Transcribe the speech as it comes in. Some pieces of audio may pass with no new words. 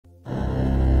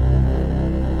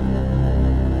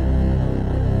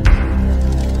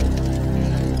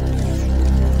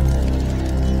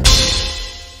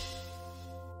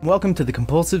welcome to the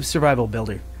Compulsive Survival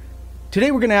Builder. Today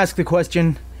we're going to ask the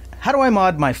question, how do I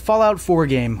mod my Fallout 4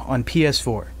 game on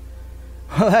PS4?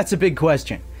 Well, that's a big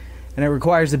question, and it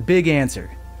requires a big answer.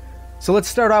 So let's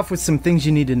start off with some things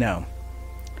you need to know.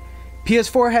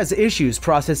 PS4 has issues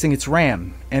processing its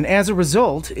RAM, and as a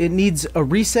result, it needs a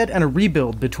reset and a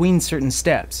rebuild between certain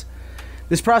steps.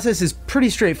 This process is pretty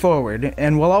straightforward,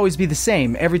 and will always be the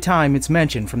same every time it's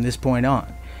mentioned from this point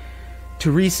on.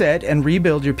 To reset and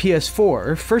rebuild your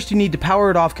PS4, first you need to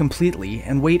power it off completely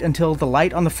and wait until the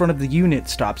light on the front of the unit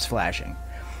stops flashing.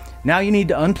 Now you need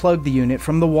to unplug the unit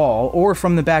from the wall or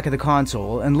from the back of the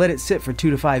console and let it sit for 2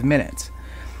 to 5 minutes.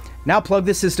 Now plug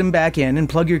the system back in and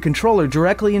plug your controller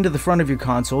directly into the front of your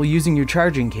console using your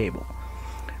charging cable.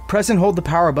 Press and hold the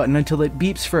power button until it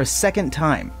beeps for a second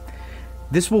time.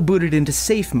 This will boot it into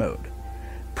safe mode.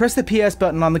 Press the PS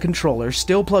button on the controller,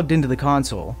 still plugged into the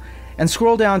console, and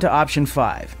scroll down to option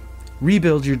 5,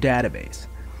 rebuild your database.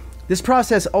 This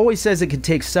process always says it could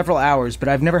take several hours, but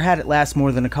I've never had it last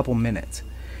more than a couple minutes.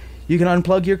 You can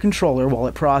unplug your controller while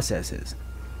it processes.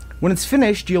 When it's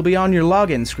finished, you'll be on your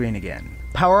login screen again.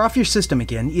 Power off your system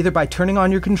again, either by turning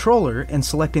on your controller and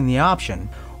selecting the option,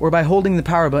 or by holding the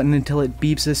power button until it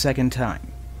beeps a second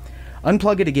time.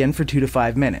 Unplug it again for 2 to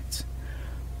 5 minutes.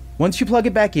 Once you plug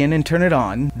it back in and turn it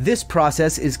on, this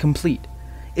process is complete.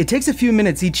 It takes a few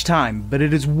minutes each time, but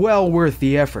it is well worth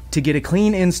the effort to get a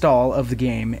clean install of the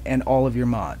game and all of your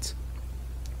mods.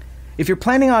 If you're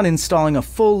planning on installing a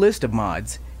full list of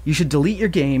mods, you should delete your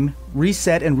game,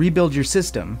 reset and rebuild your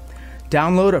system,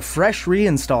 download a fresh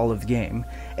reinstall of the game,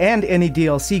 and any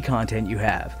DLC content you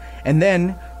have, and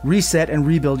then reset and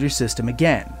rebuild your system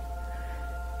again.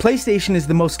 PlayStation is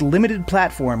the most limited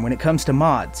platform when it comes to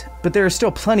mods, but there are still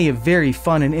plenty of very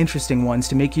fun and interesting ones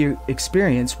to make your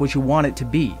experience what you want it to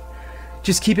be.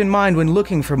 Just keep in mind when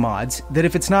looking for mods that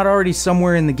if it's not already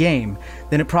somewhere in the game,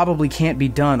 then it probably can't be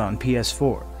done on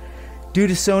PS4. Due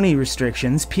to Sony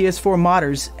restrictions, PS4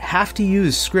 modders have to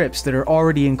use scripts that are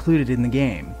already included in the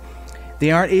game. They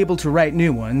aren't able to write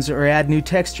new ones or add new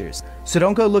textures, so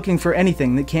don't go looking for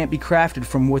anything that can't be crafted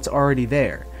from what's already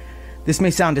there. This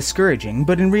may sound discouraging,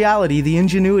 but in reality the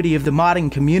ingenuity of the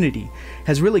modding community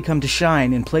has really come to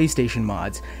shine in PlayStation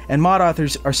mods, and mod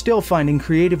authors are still finding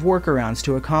creative workarounds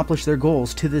to accomplish their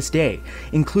goals to this day,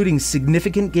 including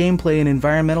significant gameplay and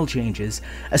environmental changes,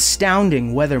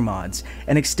 astounding weather mods,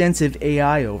 and extensive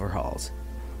AI overhauls.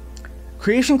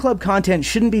 Creation Club content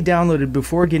shouldn't be downloaded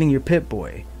before getting your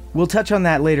Pip-Boy. We'll touch on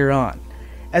that later on.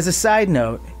 As a side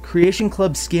note, Creation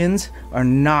Club skins are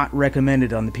not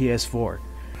recommended on the PS4.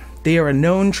 They are a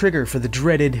known trigger for the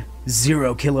dreaded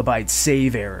 0 kilobyte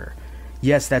save error.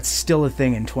 Yes, that's still a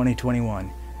thing in 2021.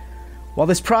 While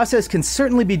this process can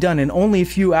certainly be done in only a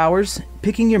few hours,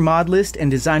 picking your mod list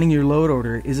and designing your load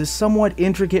order is a somewhat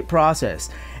intricate process,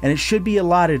 and it should be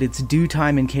allotted its due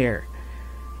time and care.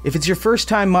 If it's your first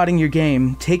time modding your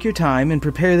game, take your time and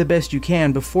prepare the best you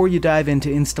can before you dive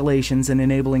into installations and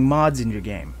enabling mods in your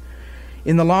game.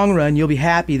 In the long run, you'll be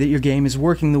happy that your game is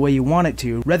working the way you want it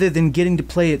to, rather than getting to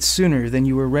play it sooner than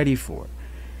you were ready for.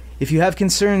 If you have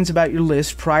concerns about your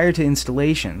list prior to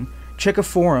installation, check a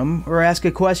forum or ask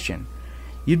a question.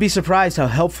 You'd be surprised how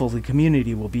helpful the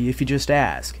community will be if you just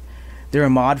ask. There are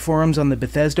mod forums on the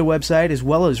Bethesda website as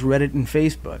well as Reddit and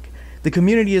Facebook. The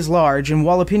community is large, and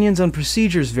while opinions on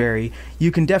procedures vary,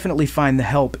 you can definitely find the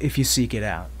help if you seek it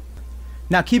out.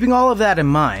 Now, keeping all of that in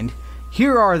mind,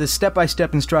 here are the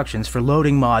step-by-step instructions for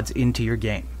loading mods into your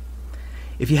game.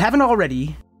 If you haven't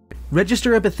already,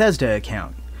 register a Bethesda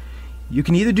account. You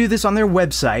can either do this on their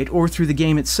website or through the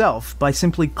game itself by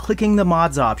simply clicking the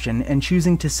mods option and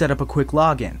choosing to set up a quick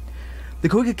login. The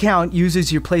quick account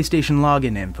uses your PlayStation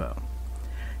login info.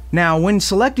 Now, when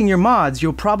selecting your mods,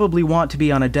 you'll probably want to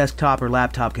be on a desktop or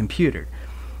laptop computer.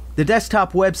 The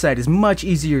desktop website is much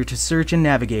easier to search and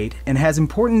navigate, and has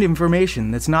important information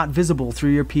that's not visible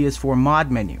through your PS4 mod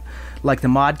menu, like the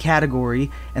mod category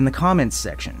and the comments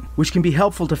section, which can be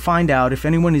helpful to find out if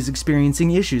anyone is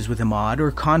experiencing issues with a mod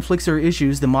or conflicts or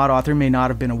issues the mod author may not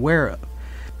have been aware of.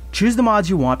 Choose the mods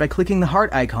you want by clicking the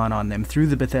heart icon on them through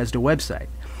the Bethesda website.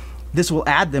 This will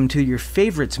add them to your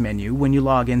favorites menu when you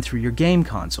log in through your game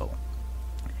console.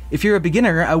 If you're a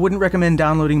beginner, I wouldn't recommend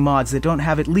downloading mods that don't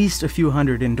have at least a few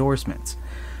hundred endorsements.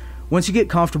 Once you get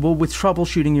comfortable with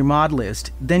troubleshooting your mod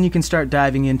list, then you can start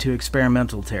diving into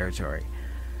experimental territory.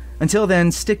 Until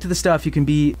then, stick to the stuff you can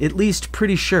be at least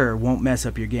pretty sure won't mess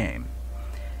up your game.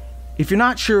 If you're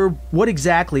not sure what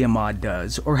exactly a mod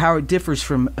does, or how it differs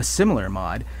from a similar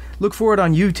mod, look for it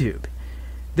on YouTube.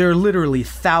 There are literally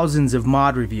thousands of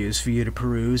mod reviews for you to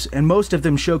peruse, and most of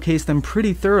them showcase them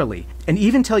pretty thoroughly, and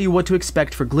even tell you what to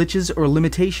expect for glitches or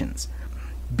limitations.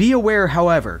 Be aware,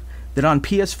 however, that on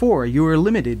PS4 you are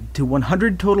limited to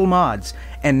 100 total mods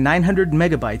and 900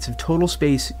 megabytes of total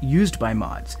space used by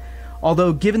mods.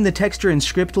 Although given the texture and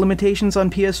script limitations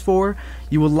on PS4,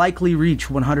 you will likely reach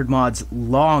 100 mods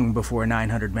long before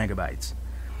 900 megabytes.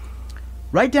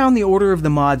 Write down the order of the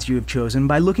mods you have chosen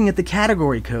by looking at the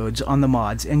category codes on the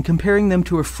mods and comparing them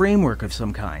to a framework of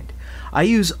some kind. I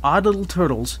use Odd Little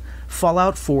Turtle's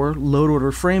Fallout 4 Load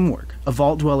Order Framework, a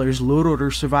Vault Dweller's Load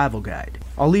Order Survival Guide.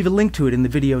 I'll leave a link to it in the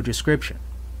video description.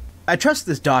 I trust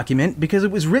this document because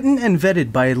it was written and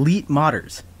vetted by elite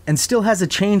modders, and still has a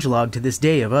changelog to this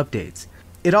day of updates.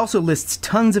 It also lists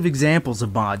tons of examples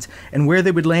of mods and where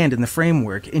they would land in the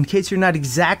framework in case you're not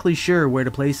exactly sure where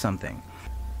to place something.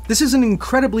 This is an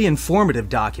incredibly informative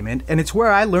document, and it's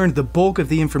where I learned the bulk of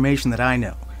the information that I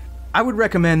know. I would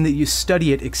recommend that you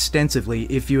study it extensively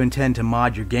if you intend to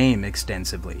mod your game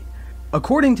extensively.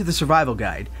 According to the survival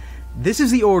guide, this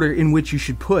is the order in which you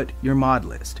should put your mod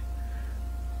list.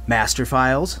 Master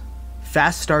files,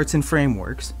 fast starts and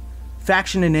frameworks,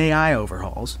 faction and AI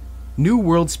overhauls, new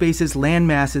world spaces, land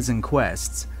masses and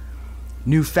quests,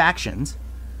 new factions,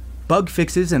 bug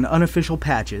fixes and unofficial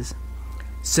patches,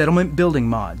 settlement building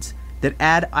mods that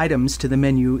add items to the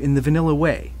menu in the vanilla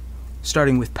way,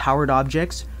 starting with powered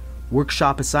objects,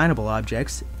 workshop assignable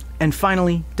objects, and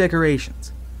finally,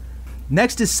 decorations.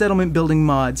 Next is settlement building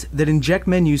mods that inject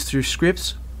menus through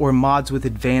scripts or mods with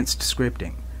advanced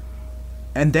scripting.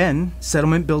 And then,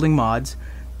 settlement building mods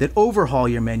that overhaul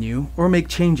your menu or make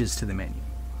changes to the menu.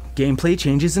 Gameplay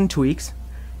changes and tweaks,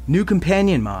 new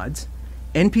companion mods,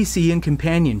 NPC and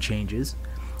companion changes,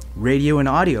 radio and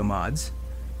audio mods,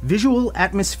 visual,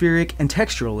 atmospheric, and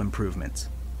textural improvements,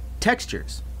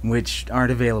 textures, which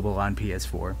aren't available on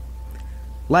PS4,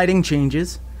 lighting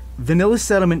changes, vanilla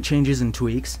settlement changes and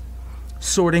tweaks,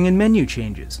 sorting and menu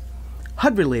changes,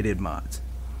 HUD-related mods,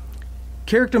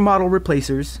 character model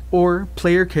replacers or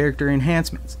player character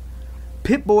enhancements,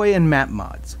 Pip-Boy and map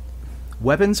mods,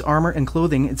 weapons, armor, and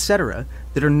clothing, etc.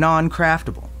 that are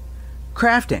non-craftable,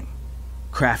 crafting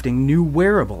new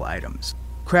wearable items,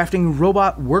 crafting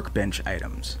robot workbench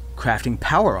items, crafting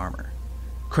power armor,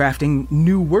 crafting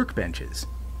new workbenches.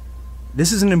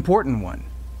 This is an important one.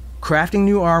 Crafting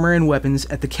new armor and weapons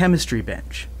at the chemistry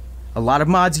bench. A lot of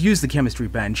mods use the chemistry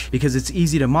bench because it's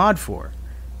easy to mod for,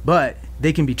 but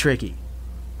they can be tricky.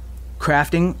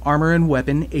 Crafting armor and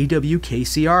weapon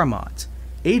AWKCR mods.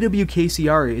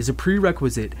 AWKCR is a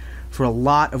prerequisite for a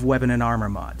lot of weapon and armor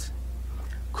mods.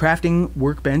 Crafting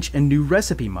workbench and new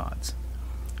recipe mods.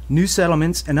 New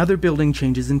settlements and other building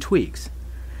changes and tweaks.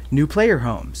 New player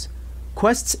homes.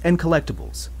 Quests and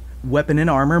collectibles. Weapon and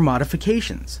armor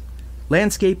modifications.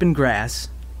 Landscape and grass.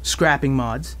 Scrapping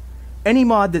mods. Any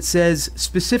mod that says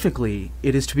specifically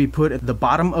it is to be put at the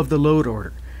bottom of the load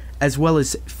order, as well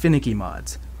as finicky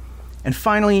mods. And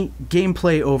finally,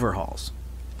 gameplay overhauls.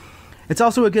 It's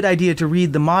also a good idea to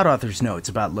read the mod author's notes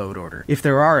about load order, if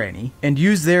there are any, and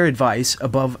use their advice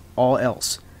above all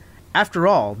else. After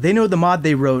all, they know the mod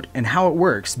they wrote and how it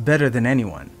works better than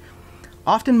anyone.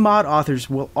 Often mod authors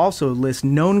will also list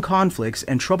known conflicts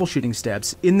and troubleshooting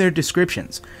steps in their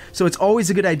descriptions, so it's always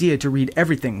a good idea to read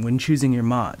everything when choosing your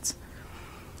mods.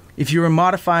 If you are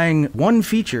modifying one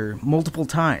feature multiple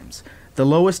times, the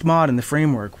lowest mod in the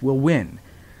framework will win.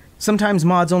 Sometimes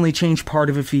mods only change part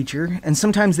of a feature, and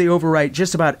sometimes they overwrite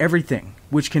just about everything,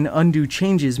 which can undo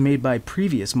changes made by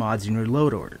previous mods in your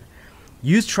load order.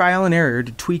 Use trial and error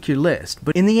to tweak your list,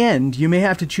 but in the end, you may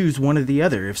have to choose one or the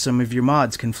other if some of your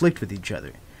mods conflict with each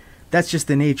other. That's just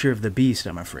the nature of the beast,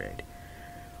 I'm afraid.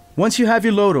 Once you have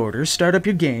your load order, start up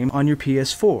your game on your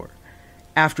PS4,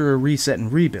 after a reset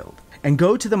and rebuild, and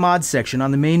go to the mods section on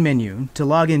the main menu to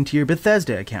log into your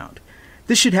Bethesda account.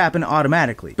 This should happen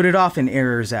automatically, but it often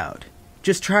errors out.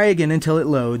 Just try again until it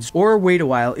loads, or wait a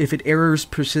while if it errors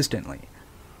persistently.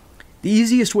 The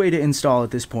easiest way to install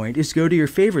at this point is to go to your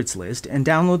favorites list and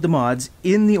download the mods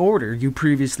in the order you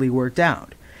previously worked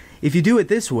out. If you do it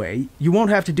this way, you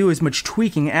won't have to do as much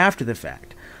tweaking after the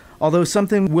fact, although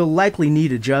something will likely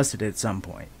need adjusted at some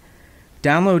point.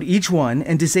 Download each one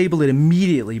and disable it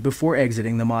immediately before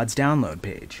exiting the mods download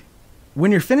page. When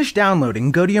you're finished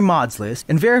downloading, go to your mods list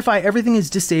and verify everything is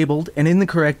disabled and in the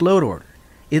correct load order,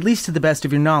 at least to the best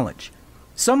of your knowledge.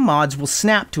 Some mods will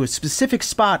snap to a specific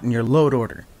spot in your load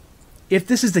order. If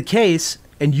this is the case,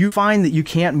 and you find that you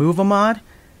can't move a mod,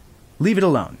 leave it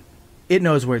alone. It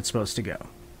knows where it's supposed to go.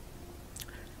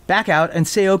 Back out and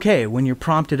say OK when you're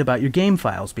prompted about your game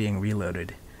files being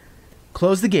reloaded.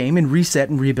 Close the game and reset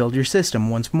and rebuild your system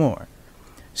once more.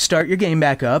 Start your game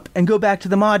back up and go back to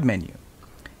the mod menu.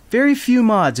 Very few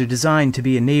mods are designed to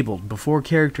be enabled before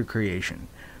character creation,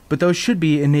 but those should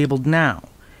be enabled now.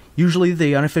 usually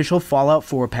the unofficial Fallout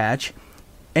 4 patch,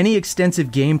 any extensive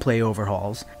gameplay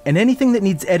overhauls, and anything that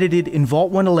needs edited in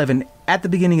Vault 111 at the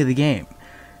beginning of the game.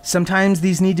 Sometimes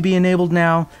these need to be enabled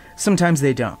now, sometimes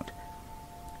they don't.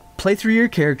 Play through your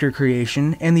character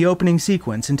creation and the opening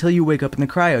sequence until you wake up in the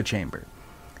cryo chamber.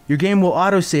 Your game will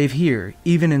autosave here,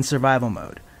 even in survival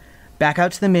mode. Back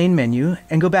out to the main menu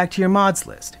and go back to your mods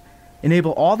list.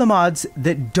 Enable all the mods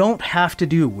that don't have to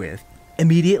do with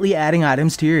immediately adding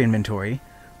items to your inventory,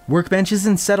 workbenches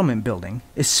and settlement building,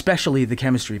 especially the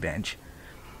chemistry bench,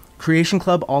 Creation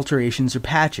Club alterations or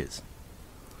patches.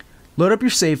 Load up your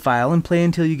save file and play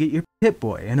until you get your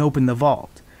Pip-Boy and open the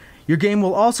vault. Your game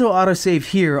will also autosave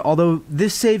here, although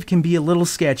this save can be a little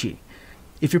sketchy.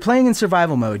 If you're playing in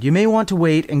survival mode, you may want to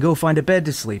wait and go find a bed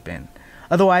to sleep in.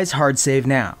 Otherwise, hard save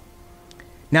now.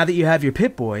 Now that you have your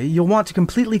Pip-Boy, you'll want to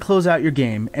completely close out your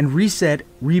game and reset,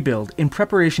 rebuild in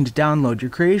preparation to download your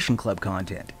Creation Club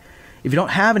content. If you don't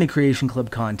have any Creation Club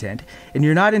content, and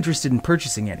you're not interested in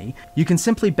purchasing any, you can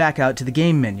simply back out to the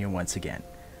game menu once again.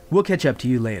 We'll catch up to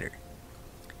you later.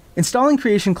 Installing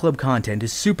Creation Club content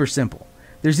is super simple.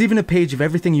 There's even a page of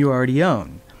everything you already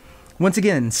own. Once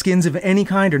again, skins of any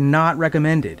kind are not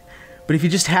recommended, but if you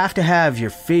just have to have your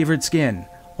favorite skin,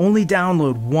 only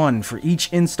download one for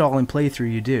each install and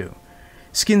playthrough you do.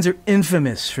 Skins are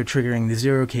infamous for triggering the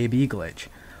 0KB glitch,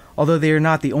 although they are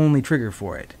not the only trigger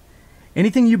for it.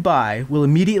 Anything you buy will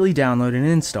immediately download and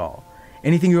install.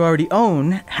 Anything you already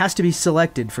own has to be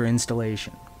selected for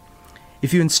installation.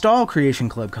 If you install Creation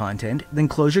Club content, then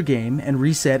close your game and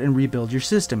reset and rebuild your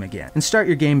system again, and start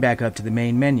your game back up to the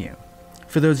main menu.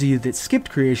 For those of you that skipped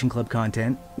Creation Club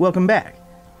content, welcome back.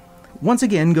 Once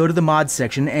again, go to the mods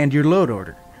section and your load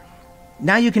order.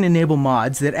 Now you can enable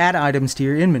mods that add items to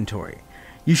your inventory.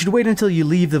 You should wait until you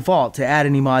leave the vault to add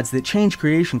any mods that change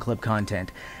Creation Club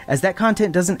content, as that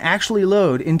content doesn't actually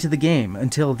load into the game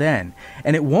until then,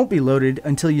 and it won't be loaded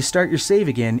until you start your save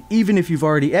again, even if you've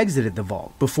already exited the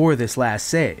vault before this last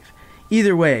save.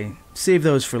 Either way, save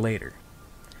those for later.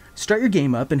 Start your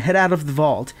game up and head out of the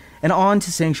vault and on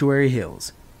to Sanctuary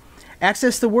Hills.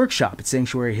 Access the workshop at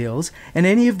Sanctuary Hills and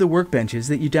any of the workbenches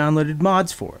that you downloaded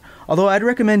mods for, although I'd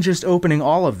recommend just opening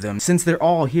all of them since they're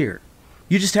all here.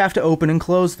 You just have to open and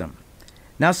close them.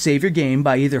 Now save your game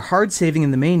by either hard saving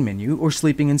in the main menu or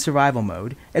sleeping in survival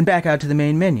mode and back out to the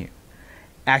main menu.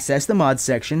 Access the mods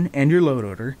section and your load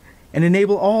order and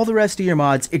enable all the rest of your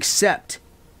mods except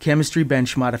chemistry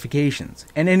bench modifications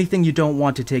and anything you don't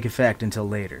want to take effect until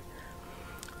later.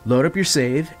 Load up your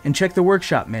save and check the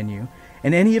workshop menu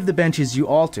and any of the benches you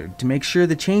altered to make sure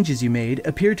the changes you made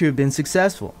appear to have been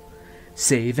successful.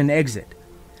 Save and exit.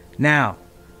 Now,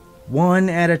 one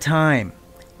at a time,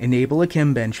 enable a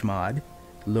chem bench mod,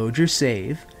 load your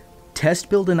save, test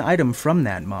build an item from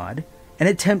that mod, and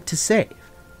attempt to save.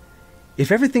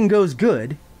 If everything goes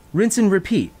good, rinse and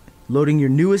repeat, loading your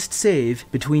newest save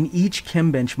between each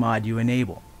chem bench mod you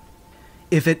enable.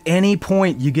 If at any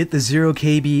point you get the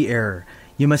 0KB error,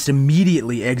 you must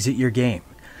immediately exit your game.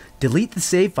 Delete the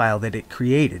save file that it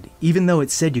created, even though it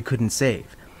said you couldn't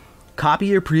save. Copy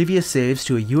your previous saves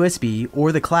to a USB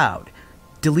or the cloud.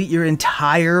 Delete your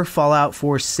entire Fallout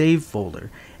 4 save folder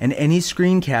and any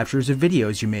screen captures or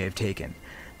videos you may have taken.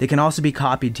 They can also be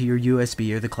copied to your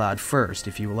USB or the cloud first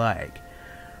if you like.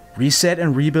 Reset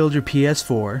and rebuild your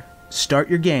PS4, start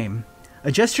your game,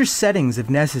 adjust your settings if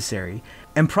necessary,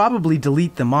 and probably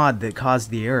delete the mod that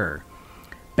caused the error.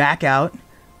 Back out,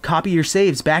 copy your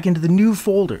saves back into the new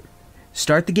folder.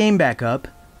 Start the game back up,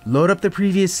 load up the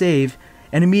previous save,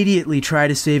 and immediately try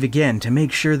to save again to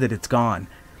make sure that it's gone.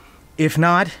 If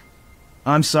not,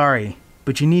 I'm sorry,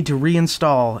 but you need to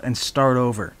reinstall and start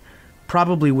over,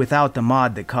 probably without the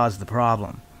mod that caused the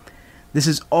problem. This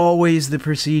is always the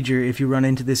procedure if you run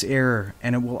into this error,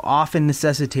 and it will often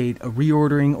necessitate a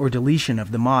reordering or deletion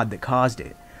of the mod that caused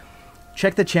it.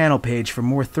 Check the channel page for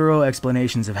more thorough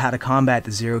explanations of how to combat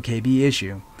the 0KB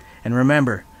issue, and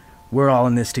remember, we're all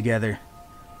in this together.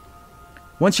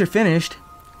 Once you're finished,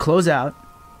 close out,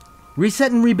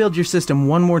 reset and rebuild your system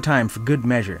one more time for good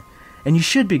measure, and you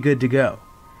should be good to go.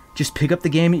 Just pick up the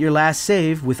game at your last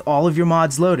save with all of your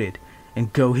mods loaded,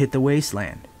 and go hit the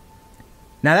wasteland.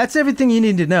 Now that's everything you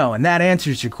need to know, and that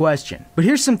answers your question. But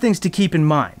here's some things to keep in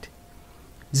mind.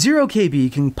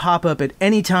 0KB can pop up at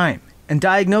any time, and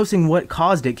diagnosing what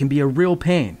caused it can be a real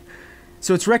pain.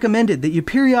 So it's recommended that you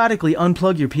periodically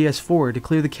unplug your PS4 to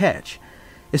clear the cache,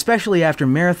 especially after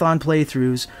marathon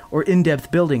playthroughs or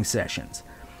in-depth building sessions.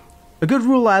 A good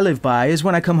rule I live by is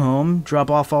when I come home,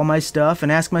 drop off all my stuff,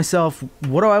 and ask myself,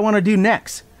 what do I want to do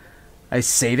next? I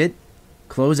save it,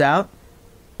 close out,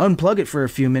 unplug it for a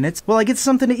few minutes while I get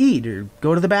something to eat or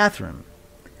go to the bathroom.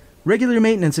 Regular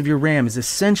maintenance of your RAM is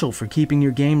essential for keeping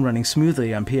your game running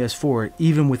smoothly on PS4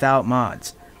 even without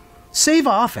mods. Save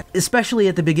often, especially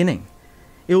at the beginning.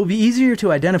 It will be easier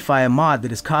to identify a mod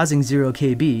that is causing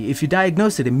 0KB if you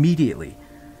diagnose it immediately.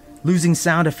 Losing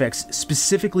sound effects,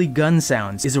 specifically gun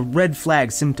sounds, is a red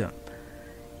flag symptom.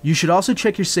 You should also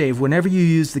check your save whenever you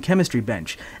use the chemistry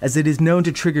bench, as it is known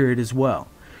to trigger it as well.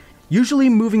 Usually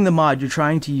moving the mod you're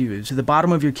trying to use to the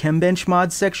bottom of your chem bench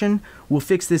mods section will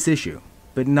fix this issue,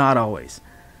 but not always.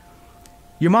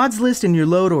 Your mods list in your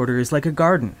load order is like a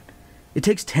garden. It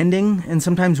takes tending and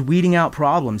sometimes weeding out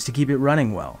problems to keep it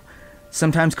running well.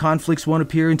 Sometimes conflicts won't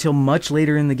appear until much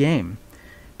later in the game.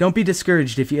 Don't be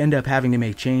discouraged if you end up having to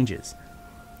make changes.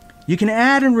 You can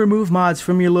add and remove mods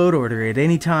from your load order at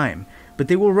any time, but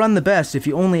they will run the best if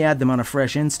you only add them on a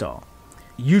fresh install.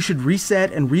 You should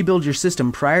reset and rebuild your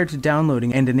system prior to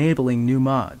downloading and enabling new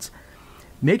mods.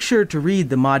 Make sure to read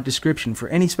the mod description for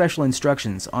any special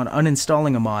instructions on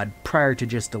uninstalling a mod prior to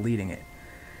just deleting it.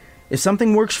 If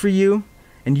something works for you,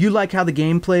 and you like how the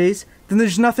game plays, then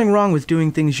there's nothing wrong with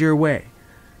doing things your way.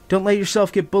 Don't let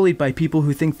yourself get bullied by people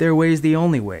who think their way is the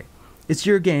only way. It's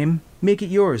your game, make it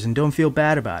yours, and don't feel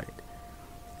bad about it.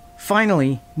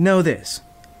 Finally, know this.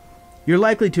 You're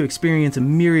likely to experience a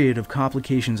myriad of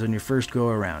complications on your first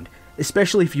go-around,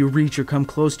 especially if you reach or come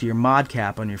close to your mod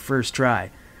cap on your first try.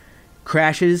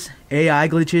 Crashes, AI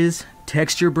glitches,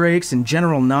 texture breaks, and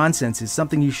general nonsense is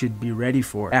something you should be ready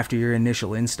for after your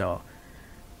initial install.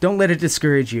 Don't let it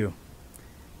discourage you.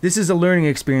 This is a learning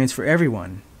experience for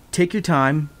everyone. Take your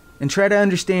time and try to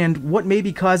understand what may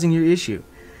be causing your issue,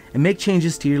 and make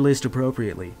changes to your list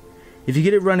appropriately. If you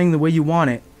get it running the way you want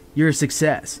it, you're a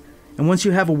success. And once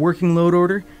you have a working load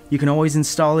order, you can always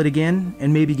install it again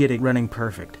and maybe get it running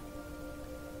perfect.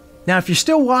 Now, if you're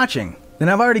still watching, then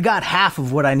I've already got half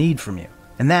of what I need from you,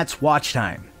 and that's watch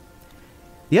time.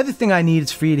 The other thing I need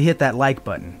is for you to hit that like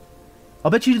button.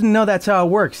 I'll bet you didn't know that's how it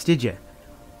works, did you?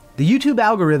 The YouTube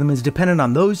algorithm is dependent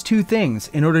on those two things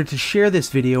in order to share this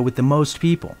video with the most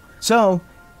people. So,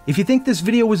 if you think this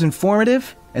video was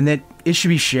informative, and that it should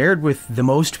be shared with the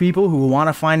most people who want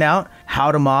to find out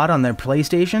how to mod on their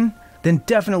PlayStation, then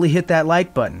definitely hit that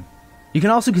like button. You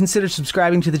can also consider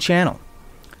subscribing to the channel.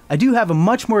 I do have a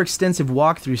much more extensive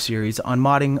walkthrough series on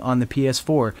modding on the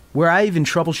PS4, where I even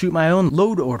troubleshoot my own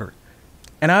load order.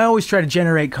 And I always try to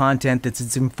generate content that's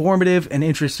as informative and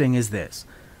interesting as this.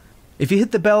 If you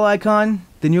hit the bell icon,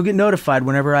 then you'll get notified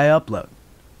whenever I upload.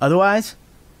 Otherwise,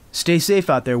 stay safe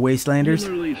out there, Wastelanders.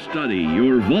 Regularly study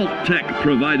your Vault Tech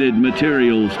provided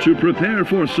materials to prepare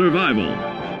for survival.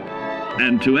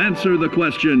 And to answer the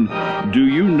question, do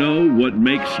you know what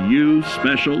makes you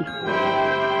special?